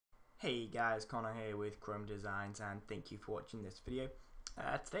Hey guys, Connor here with ChromeDesigns and thank you for watching this video.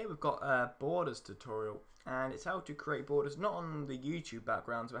 Today we've got a borders tutorial and it's how to create borders not on the YouTube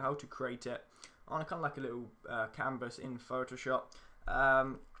backgrounds but how to create it on a kind of like a little canvas in Photoshop. I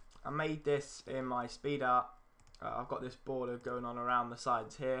made this in my speed art. I've got this border going on around the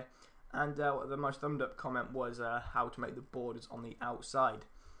sides here and the most thumbed up comment was how to make the borders on the outside.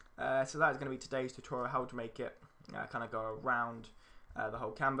 So that's going to be today's tutorial, how to make it kind of go around the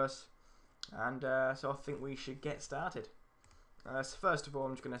whole canvas. And so I think we should get started. So first of all,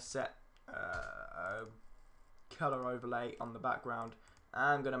 I'm just going to set a color overlay on the background.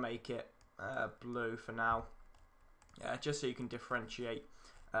 I'm going to make it blue for now, just so you can differentiate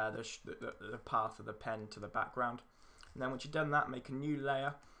the path of the pen to the background. And then once you've done that, make a new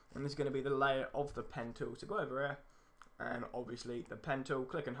layer, and this is going to be the layer of the pen tool. So go over here, and obviously the pen tool,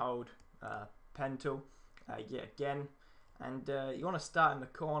 click and hold pen tool, yet again. And you want to start in the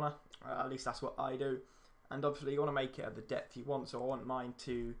corner, at least that's what I do. And obviously you want to make it at the depth you want, so I want mine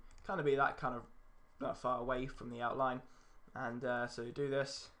to kind of be that kind of far away from the outline. And so you do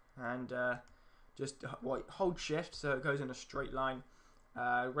this, and just hold shift so it goes in a straight line.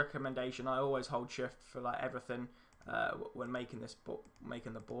 Recommendation, I always hold shift for like everything when making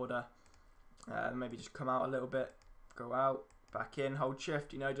the border. Maybe just come out a little bit, go out, back in, hold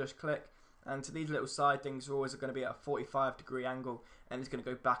shift, just click. And so these little side things are always going to be at a 45-degree angle, and it's going to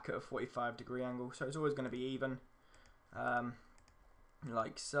go back at a 45-degree angle, so it's always going to be even,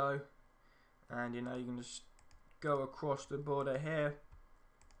 like so. And you can just go across the border here,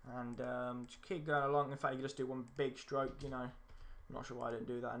 and just keep going along. In fact, you can just do one big stroke. I'm not sure why I didn't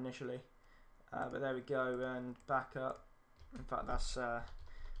do that initially, but there we go, and back up. In fact, that's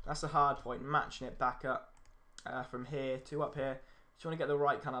the hard point, matching it back up from here to up here. So you want to get the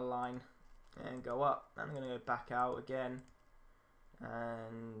right kind of line. And go up, and I'm going to go back out again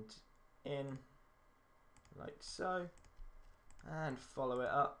and in like so, and follow it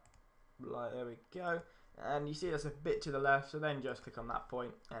up like there we go. And you see that's a bit to the left, so then just click on that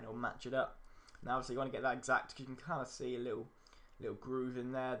point and it'll match it up. Now obviously you want to get that exact because you can kind of see a little groove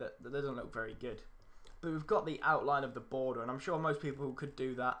in there that doesn't look very good. But we've got the outline of the border, and I'm sure most people could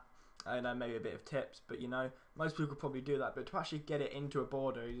do that. I know maybe a bit of tips, but most people could probably do that. But to actually get it into a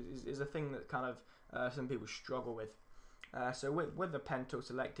border is a thing that kind of some people struggle with. So with the pen tool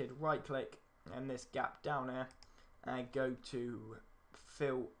selected, right click and this gap down here, and go to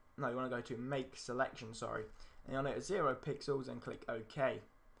fill. No, you want to go to make selection. Sorry, and on it 0 pixels and click OK.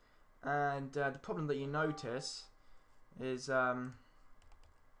 And the problem that you notice is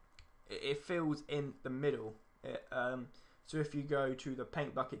it fills in the middle. So if you go to the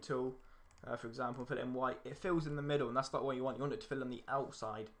paint bucket tool, for example, fill it in white, it fills in the middle, and that's not what you want. You want it to fill in the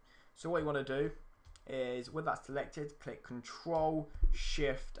outside. So what you want to do is, with that selected, click Control,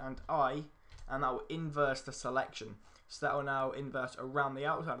 Shift, and I, and that will inverse the selection. So that will now inverse around the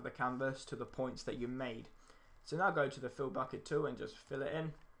outside of the canvas to the points that you made. So now go to the fill bucket tool and just fill it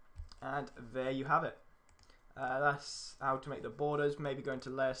in, and there you have it. That's how to make the borders. Maybe go into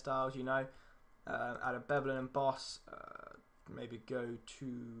layer styles, add a bevel and emboss, maybe go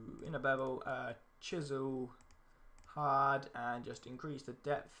to inner bevel, chisel, hard, and just increase the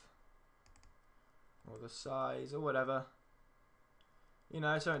depth or the size or whatever,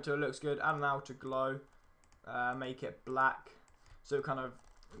 something until it looks good. Add an outer glow, make it black so it kind of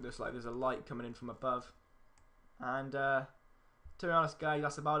looks like there's a light coming in from above. And to be honest guys,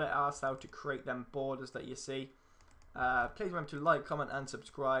 that's about it. That's how to create them borders that you see. Please remember to like, comment and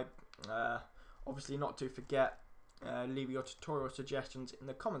subscribe. Obviously not to forget, leave your tutorial suggestions in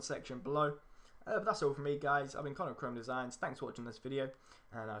the comment section below. But that's all from me guys. I've been Connor of ChromeDesigns. Thanks for watching this video,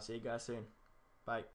 and I'll see you guys soon. Bye.